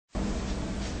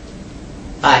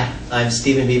Hi, I'm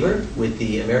Stephen Beaver with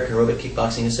the American Aerobic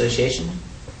Kickboxing Association,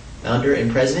 founder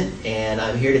and president, and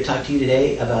I'm here to talk to you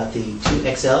today about the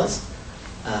 2XLs.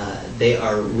 They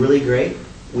are really great.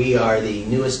 We are the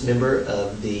newest member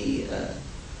of the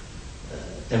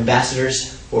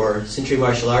ambassadors for Century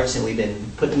Martial Arts, and we've been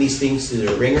putting these things through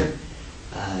the ringer.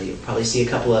 You'll probably see a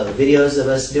couple of videos of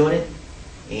us doing it,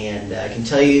 and I can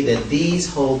tell you that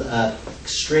these hold up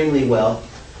extremely well.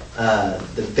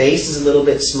 The base is a little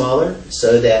bit smaller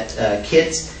so that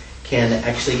kids can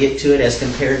actually get to it as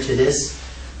compared to this.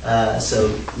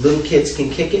 So little kids can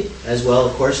kick it as well,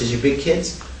 of course, as your big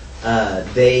kids.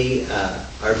 They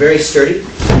are very sturdy.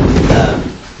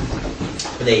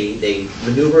 They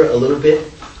maneuver a little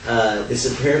bit.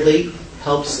 This apparently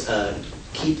helps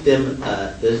keep them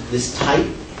this tight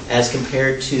as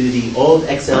compared to the old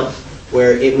XL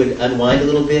where it would unwind a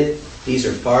little bit. These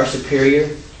are far superior.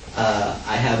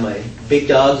 I have my big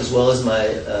dogs as well as my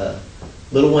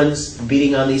little ones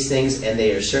beating on these things, and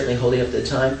they are certainly holding up to the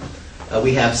time.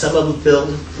 We have some of them filled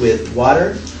with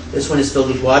water. This one is filled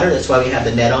with water. That's why we have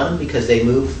the net on them, because they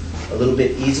move a little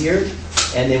bit easier.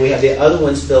 And then we have the other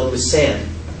ones filled with sand.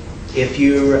 If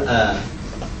you're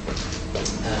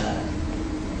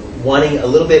wanting a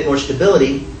little bit more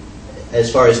stability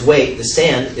as far as weight, the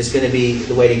sand is going to be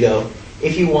the way to go.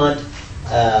 If you want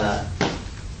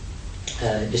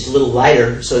just a little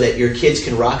lighter so that your kids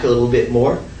can rock a little bit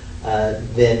more,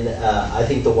 then I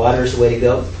think the water is the way to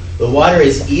go. The water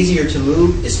is easier to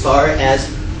move as far as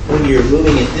when you're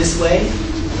moving it this way.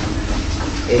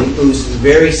 It moves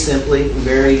very simply,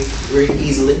 very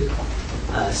easily.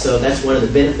 So that's one of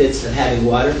the benefits of having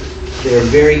water. They're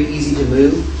very easy to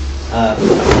move.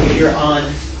 If you're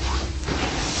on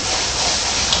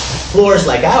floors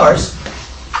like ours,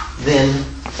 then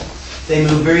they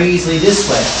move very easily this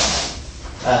way.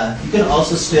 You can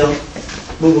also still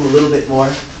move them a little bit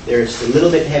more. They're just a little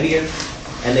bit heavier,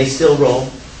 and they still roll.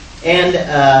 And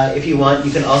if you want,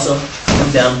 you can also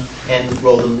come down and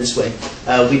roll them this way.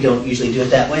 We don't usually do it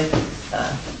that way,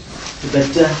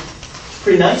 but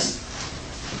pretty nice.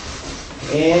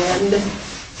 And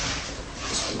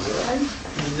just right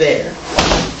there.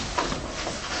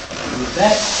 With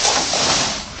that,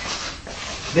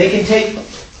 they can take,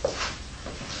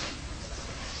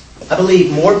 I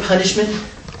believe, more punishment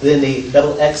than the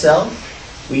double XL.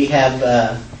 We have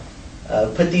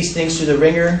put these things through the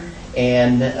ringer,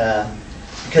 and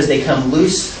because they come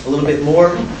loose a little bit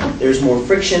more, there's more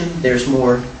friction, there's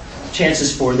more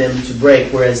chances for them to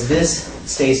break, whereas this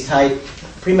stays tight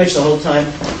pretty much the whole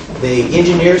time. The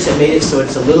engineers have made it so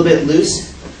it's a little bit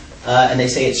loose, and they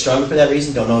say it's stronger for that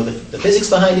reason. Don't know the physics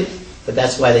behind it, but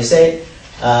that's why they say it.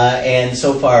 And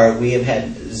so far, we have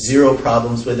had zero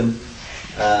problems with them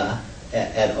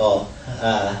at all.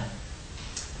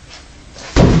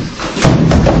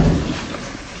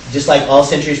 Just like all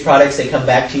Century's products, they come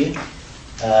back to you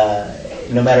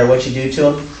no matter what you do to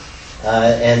them,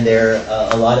 and they're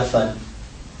a lot of fun.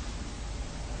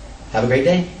 Have a great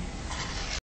day.